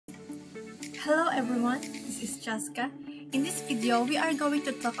Hello everyone, this is Cheska. In this video, we are going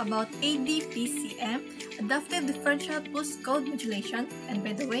to talk about Adpcm, Adaptive Differential Pulse Code Modulation. And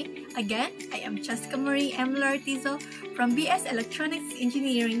by the way, again, I am Cheska M. Loretizo from BS Electronics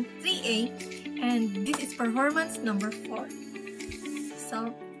Engineering 3A, and this is performance number 4.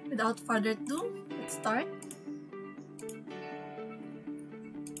 So, without further ado, let's start.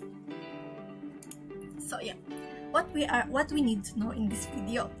 So yeah, what we need to know in this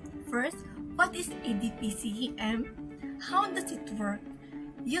video. First, what is Adpcm? How does it work?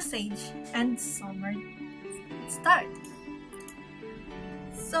 Usage and summary. Let's start.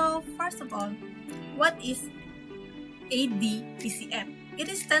 So first of all, what is Adpcm? It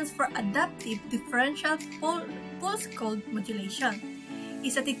stands for Adaptive Differential Pulse Code Modulation.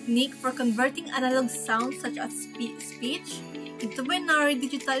 It's a technique for converting analog sounds such as speech into binary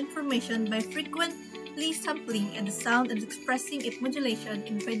digital information by frequently sampling and the sound and expressing its modulation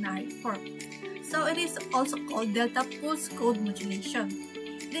in binary form. So it is also called delta pulse code modulation.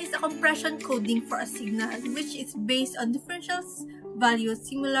 It is a compression coding for a signal which is based on differential values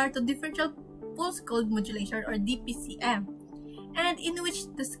similar to differential pulse code modulation or DPCM, and in which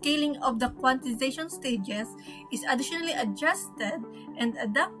the scaling of the quantization stages is additionally adjusted and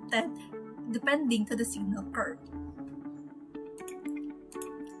adapted depending to the signal curve.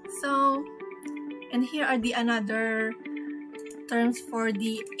 So, and here are the another terms for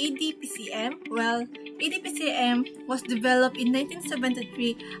the Adpcm. Well, Adpcm was developed in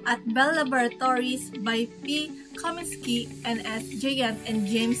 1973 at Bell Laboratories by P. Kaminsky, N.S. Giant, and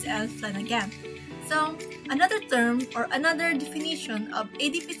James L. Flanagan. So, another term or another definition of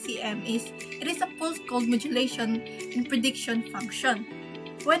Adpcm is it is a pulse code modulation in prediction function.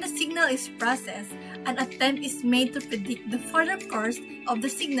 When the signal is processed, an attempt is made to predict the further course of the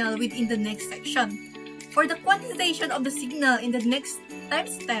signal within the next section. For the quantization of the signal in the next time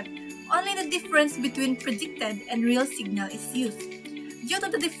step, only the difference between predicted and real signal is used. Due to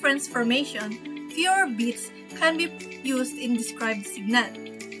the difference formation, fewer bits can be used in described signal.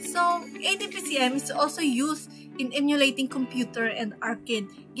 So, Adpcm is also used in emulating computer and arcade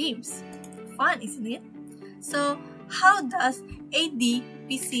games. Fun, isn't it? So, how does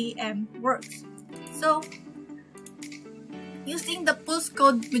Adpcm works? So, using the pulse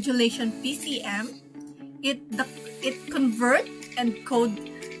code modulation PCM, it convert and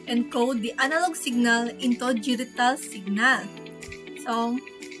encode the analog signal into digital signal. So,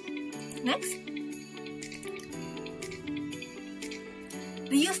 next,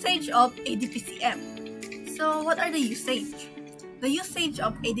 the usage of Adpcm. So, what are the usage? The usage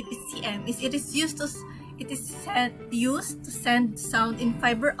of Adpcm is it is used to send sound in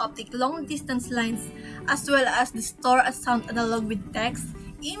fiber optic long distance lines, as well as to store a sound analog with text,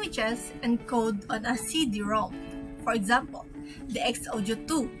 images, and code on a CD-ROM. For example, the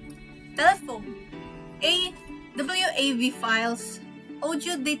X-Audio2, telephone, WAV files,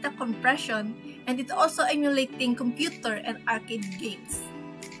 audio data compression, and it's also emulating computer and arcade games.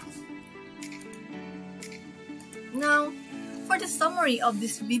 Now, for the summary of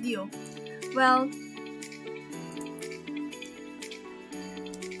this video, well,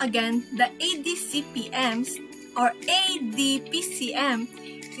 again, the Adpcm or Adpcm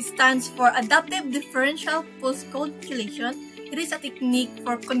stands for Adaptive Differential Pulse Code Modulation. It is a technique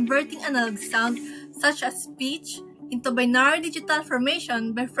for converting analog sound such as speech into binary digital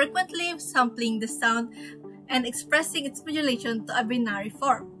formation by frequently sampling the sound and expressing its modulation to a binary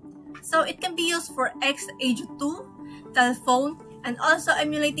form. So it can be used for X-Audio2, telephone, and also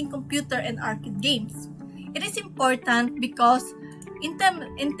emulating computer and arcade games. It is important because in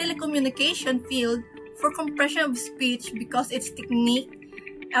telecommunication field for compression of speech, because this technique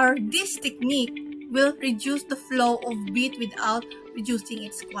will reduce the flow of bit without reducing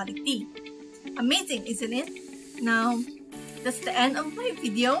its quality. Amazing, isn't it? Now, that's the end of my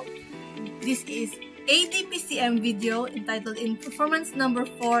video. This is Adpcm video entitled in performance number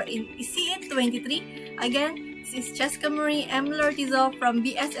 4 in ECE23. Again, this is Cheska M. Loretizo from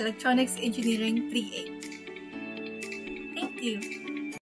BS Electronics Engineering 3A. Thank you.